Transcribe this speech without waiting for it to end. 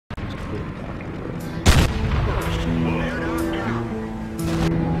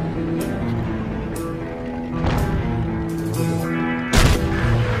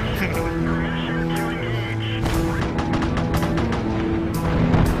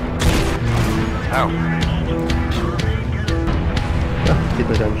Ow. Oh, did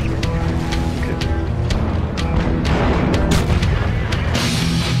the damage to me.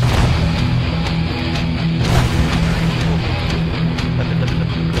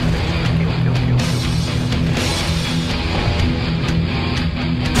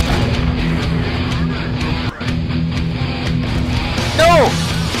 No!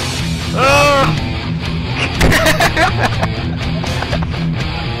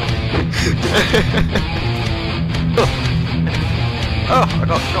 Oh, I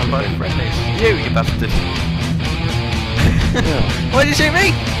got shot by friendlies. You bastard. Yeah. Why did you shoot me? I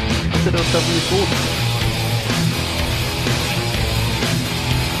said I was double recording.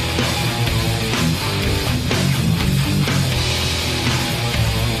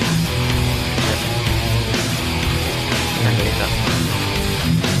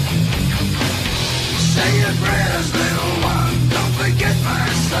 Say your prayers, little one. Don't forget, my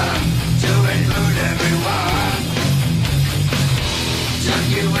son, to include everyone. Tuck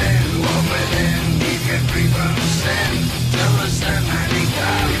you in, walk within, keep you free from sin, till the ceremony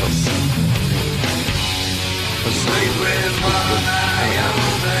comes. Sleep with one eye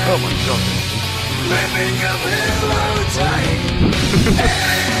open. Oh my god. Gripping your pillow tight.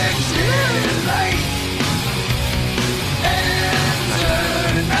 Exit light.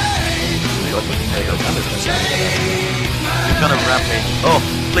 Enter night. He's gonna rampage. Oh,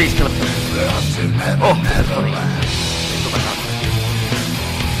 please kill him. Oh, that's funny.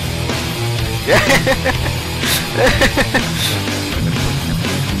 Yeah.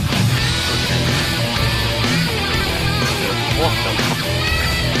 What the fuck?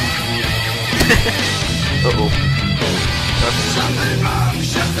 Uh-oh. Something wrong,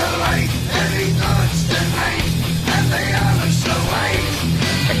 shut the light. Heavy thoughts tonight, and they are so white.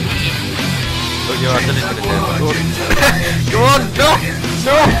 Oh, you're on, Dylan's gonna do it. Go on, no!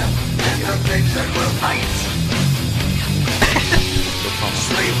 No! And the things that will fight.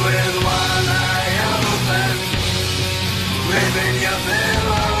 Sleep with one eye open, gripping your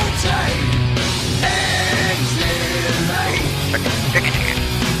pillow tight. Exit light. Enter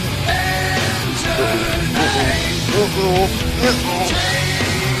night.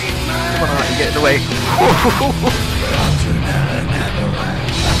 Come on, you get in the way.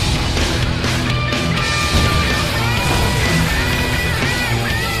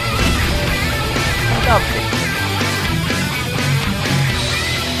 Lovely.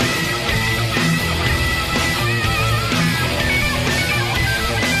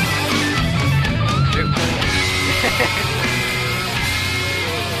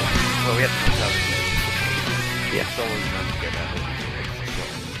 Well, we have to come down. Yeah, someone's trying to get that extra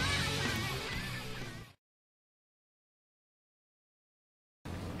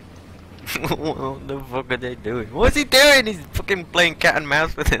shot. What the fuck are they doing? What's he doing? He's fucking playing cat and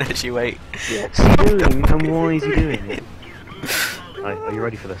mouse with it as you wait. What's he doing and why is he doing it? Right, are you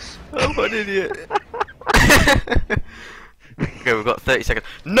ready for this? Oh, what an idiot. Okay, we've got 30 seconds.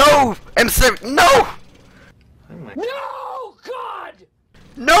 No! M7! No! Oh my. No, God!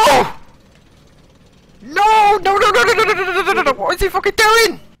 No! No! No, no, no, no, no, no, no, no, no, no! What is he fucking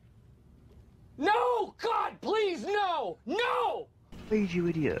doing? No, God, please, no! No! Please, you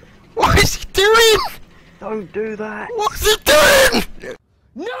idiot. What is he doing? Don't do that. What's he doing?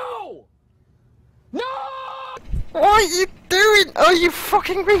 No! No! What are you doing? Oh, you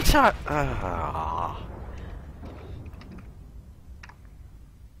fucking retard! Ah.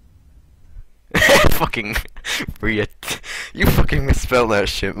 Fucking Bria, you fucking misspelled that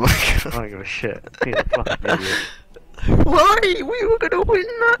shit, Mike. I don't give a shit. He's a fucking idiot. Why? We were gonna win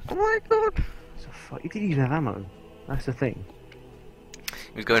that. Oh my god. It's a fuck. He didn't even have ammo. That's the thing.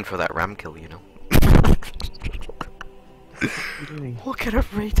 He was going for that ram kill, you know. What are you doing? What kind of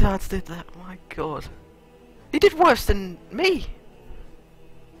retards did that? Oh my god. He did worse than me.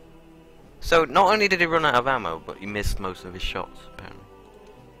 So not only did he run out of ammo, but he missed most of his shots, apparently.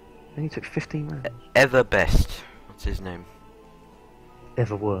 And he took 15 rounds. Ever best. What's his name?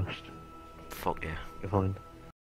 Ever worst. Fuck yeah. You're fine.